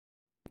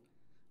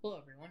Hello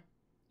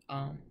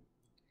everyone.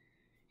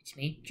 It's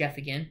me, Jeff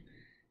again.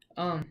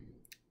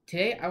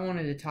 Today I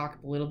wanted to talk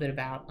a little bit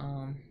about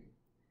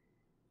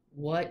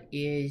what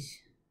is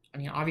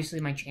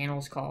obviously my channel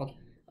is called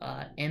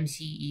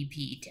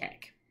MCEP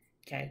Tech,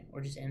 okay,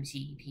 or just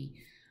MCEP.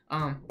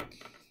 I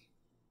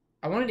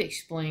wanted to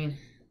explain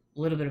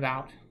a little bit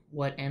about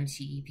what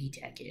MCEP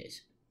Tech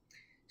is.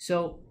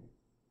 So,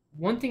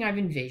 one thing I've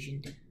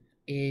envisioned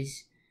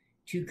is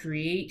to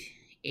create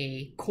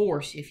a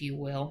course, if you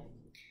will,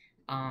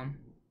 um,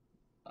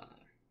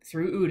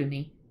 through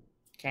Udemy,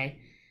 okay,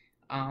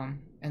 and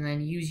then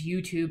use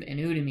YouTube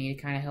and Udemy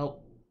to kind of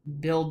help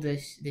build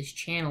this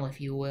channel, if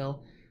you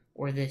will,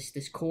 or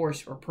this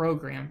course or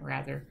program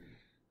rather,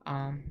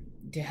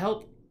 to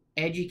help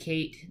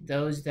educate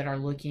those that are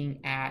looking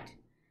at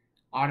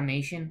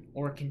automation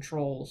or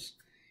controls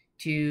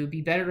to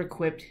be better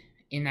equipped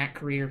in that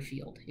career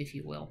field, if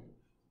you will.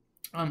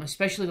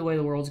 Especially the way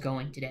the world's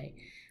going today,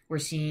 we're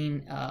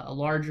seeing a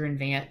larger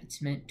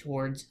advancement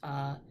towards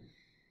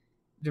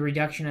the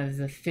reduction of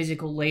the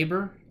physical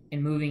labor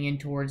and moving in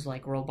towards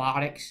like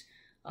robotics,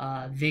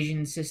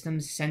 vision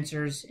systems,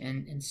 sensors,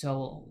 and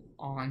so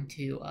on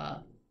to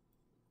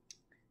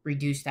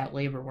reduce that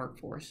labor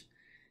workforce.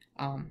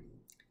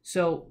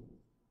 So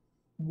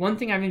one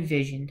thing I've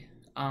envisioned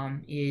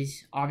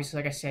is obviously,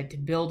 like I said, to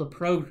build a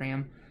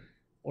program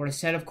or a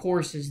set of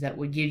courses that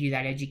would give you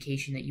that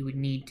education that you would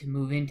need to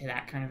move into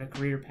that kind of a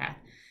career path.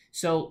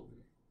 So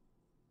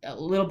a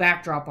little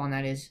backdrop on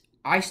that is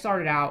I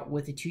started out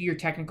with a 2-year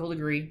technical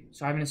degree.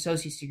 So I have an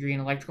associate's degree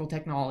in electrical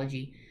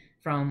technology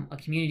from a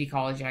community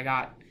college I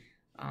got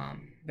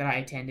that I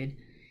attended.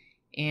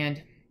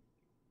 And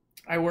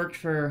I worked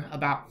for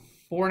about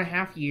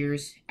 4.5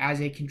 years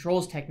as a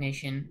controls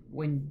technician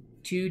in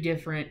 2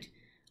 different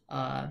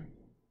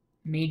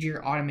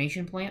major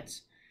automation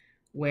plants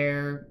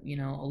where,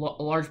 a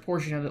large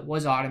portion of it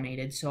was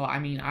automated. So,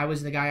 I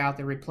was the guy out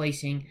there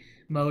replacing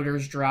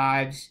motors,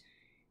 drives,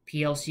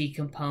 PLC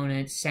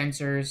components,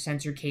 sensors,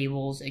 sensor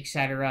cables,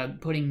 etc.,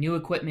 putting new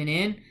equipment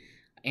in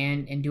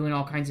and doing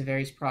all kinds of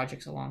various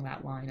projects along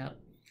that lineup.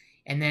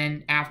 And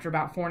then after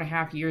about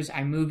 4.5 years,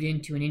 I moved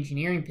into an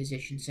engineering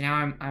position. So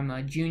now I'm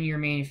a junior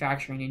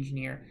manufacturing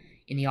engineer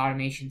in the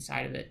automation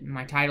side of it.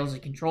 My title is a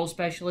control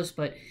specialist,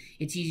 but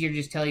it's easier to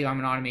just tell you I'm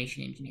an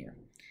automation engineer.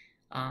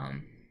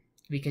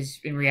 Because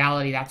in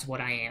reality, that's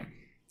what I am.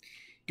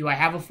 Do I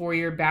have a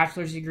 4-year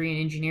bachelor's degree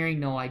in engineering?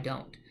 No, I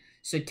don't.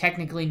 So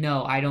technically,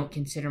 no, I don't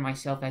consider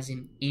myself as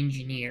an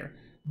engineer.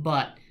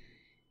 But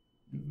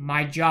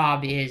my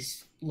job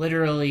is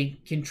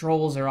literally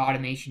controls or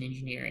automation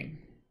engineering.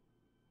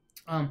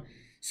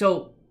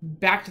 So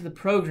back to the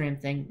program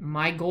thing,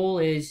 my goal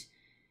is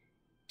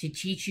to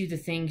teach you the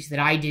things that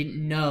I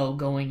didn't know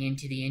going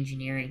into the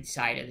engineering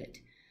side of it.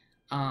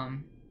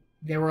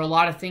 There were a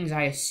lot of things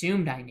I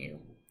assumed I knew.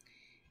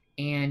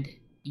 And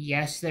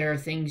yes, there are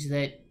things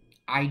that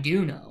I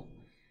do know,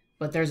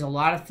 but there's a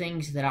lot of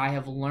things that I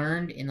have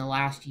learned in the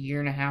last 1.5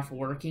 years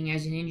working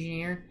as an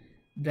engineer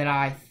that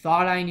I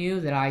thought I knew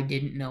that I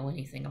didn't know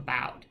anything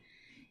about.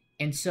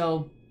 And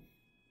so,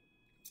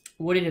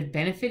 would it have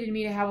benefited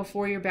me to have a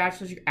 4-year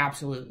bachelor's degree?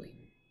 Absolutely.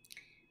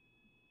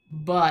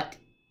 But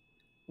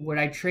would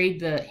I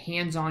trade the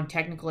hands-on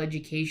technical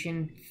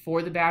education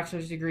for the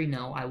bachelor's degree?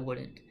 No, I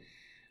wouldn't.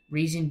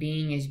 Reason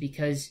being is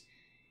because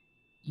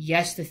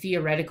yes, the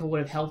theoretical would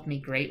have helped me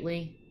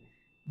greatly,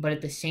 but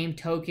at the same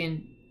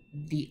token,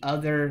 the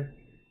other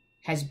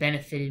has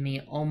benefited me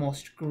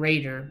almost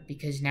greater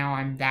because now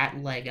I'm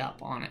that leg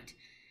up on it.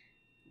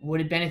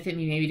 Would it benefit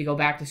me maybe to go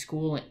back to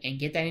school and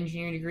get that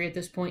engineering degree at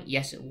this point?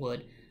 Yes, it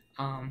would.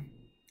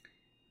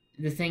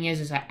 The thing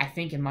is I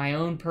think in my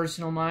own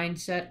personal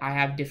mindset, I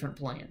have different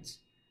plans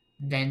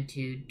than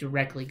to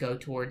directly go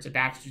towards a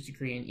bachelor's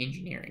degree in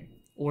engineering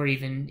or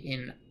even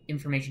in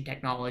information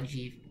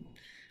technology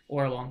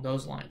or along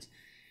those lines.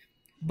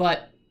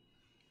 But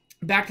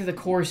back to the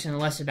course and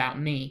less about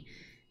me.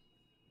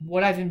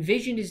 What I've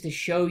envisioned is to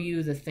show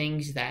you the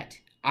things that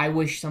I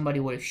wish somebody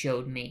would have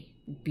showed me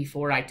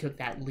before I took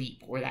that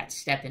leap or that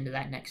step into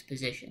that next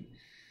position.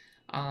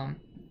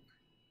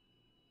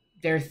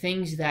 There are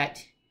things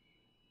that,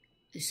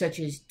 such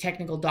as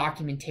technical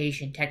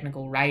documentation,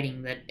 technical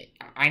writing, that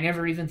I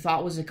never even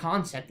thought was a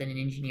concept that an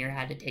engineer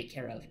had to take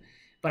care of.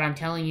 But I'm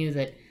telling you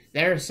that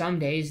there are some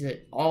days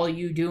that all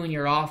you do in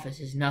your office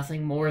is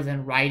nothing more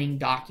than writing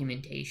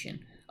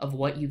documentation of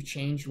what you've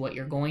changed, what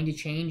you're going to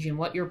change, and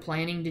what you're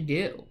planning to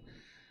do.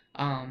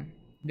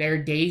 There are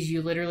days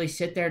you literally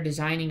sit there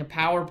designing a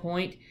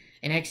PowerPoint,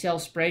 an Excel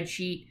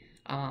spreadsheet,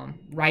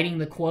 writing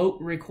the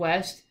quote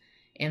request,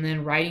 and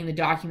then writing the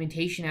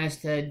documentation as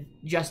to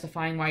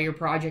justifying why your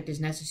project is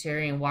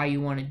necessary and why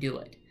you want to do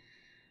it.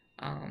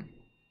 And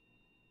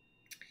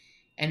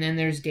then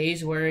there's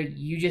days where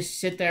you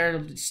just sit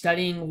there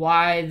studying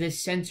why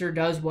this sensor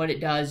does what it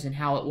does and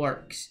how it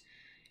works.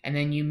 And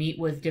then you meet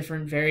with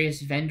different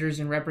various vendors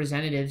and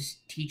representatives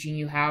teaching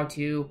you how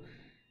to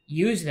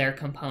use their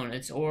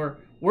components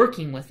or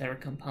working with their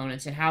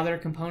components and how their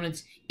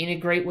components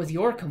integrate with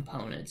your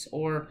components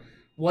or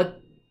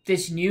what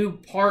this new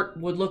part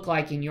would look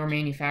like in your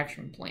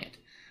manufacturing plant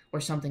or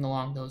something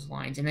along those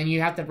lines. And then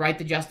you have to write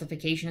the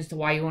justification as to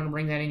why you want to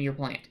bring that into your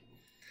plant.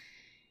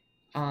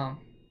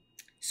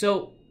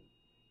 So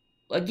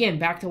again,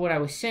 back to what I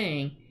was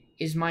saying,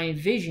 is my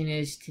vision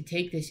is to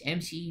take this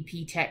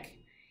MCEP Tech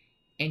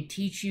and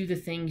teach you the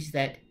things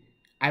that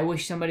I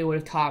wish somebody would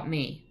have taught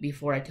me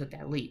before I took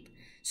that leap.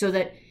 So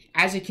that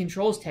as a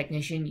controls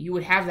technician, you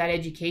would have that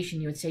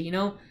education. You would say, you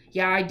know,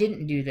 yeah, I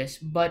didn't do this,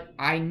 but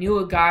I knew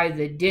a guy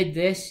that did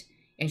this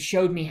and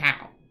showed me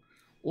how.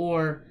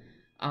 Or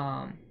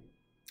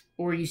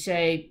you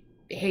say,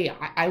 hey,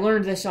 I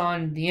learned this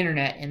on the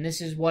internet and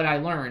this is what I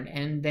learned.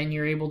 And then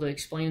you're able to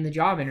explain in the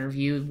job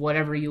interview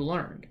whatever you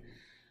learned.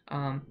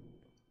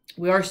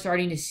 We are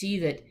starting to see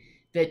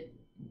that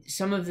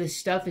some of this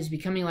stuff is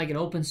becoming like an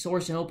open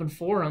source and open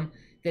forum,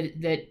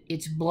 that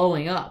it's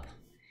blowing up.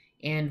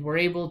 And we're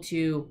able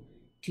to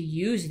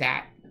use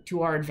that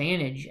to our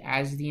advantage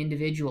as the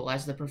individual,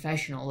 as the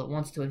professional that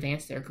wants to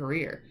advance their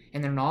career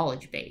and their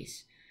knowledge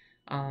base.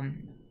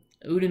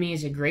 Udemy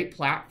is a great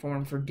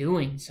platform for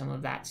doing some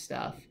of that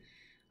stuff.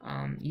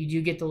 You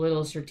do get the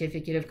little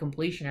certificate of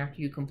completion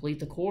after you complete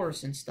the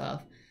course and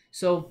stuff.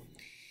 So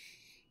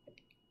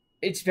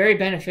it's very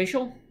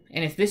beneficial.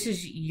 And if this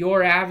is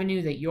your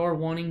avenue that you're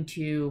wanting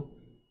to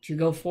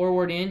go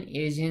forward in,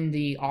 is in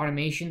the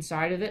automation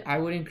side of it, I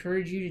would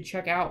encourage you to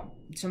check out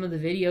some of the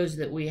videos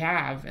that we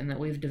have and that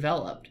we've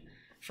developed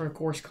for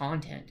course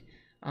content.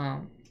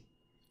 And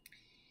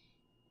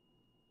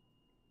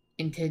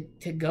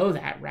to go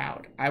that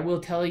route, I will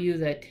tell you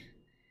that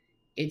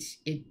it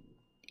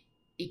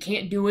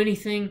can't do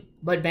anything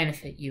but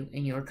benefit you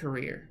in your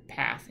career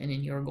path and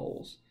in your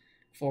goals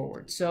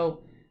forward.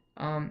 So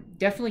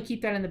definitely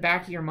keep that in the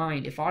back of your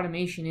mind. If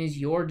automation is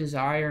your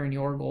desire and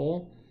your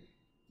goal,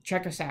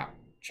 check us out.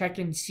 Check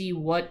and see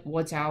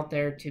what's out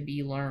there to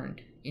be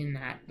learned in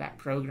that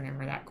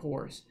program or that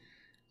course.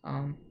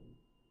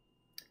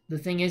 The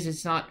thing is,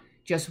 it's not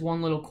just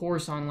one little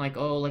course on like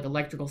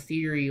electrical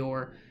theory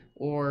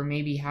or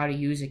maybe how to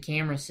use a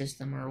camera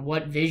system or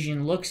what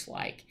vision looks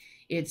like.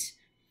 It's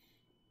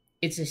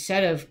a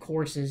set of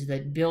courses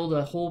that build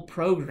a whole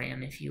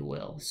program, if you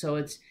will.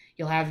 So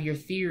you'll have your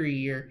theory,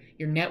 your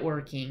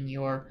networking,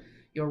 your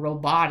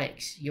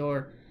robotics,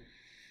 your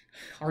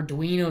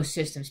Arduino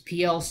systems,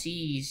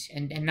 PLCs,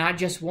 and not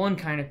just one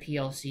kind of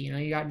PLC. You know,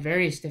 you got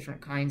various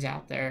different kinds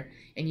out there.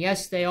 And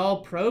yes, they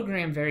all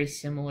program very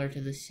similar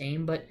to the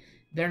same, but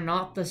they're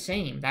not the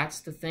same. That's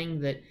the thing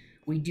that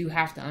we do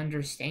have to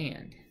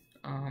understand.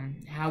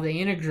 How they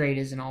integrate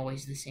isn't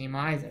always the same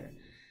either.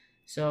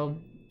 So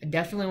I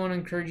definitely want to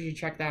encourage you to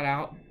check that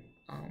out,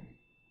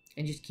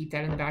 and just keep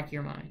that in the back of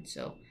your mind.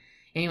 So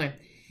anyway,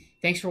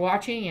 thanks for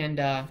watching, and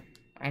I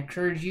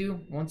encourage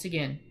you once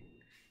again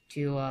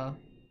to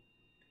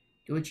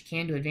do what you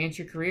can to advance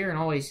your career, and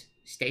always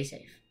stay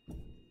safe.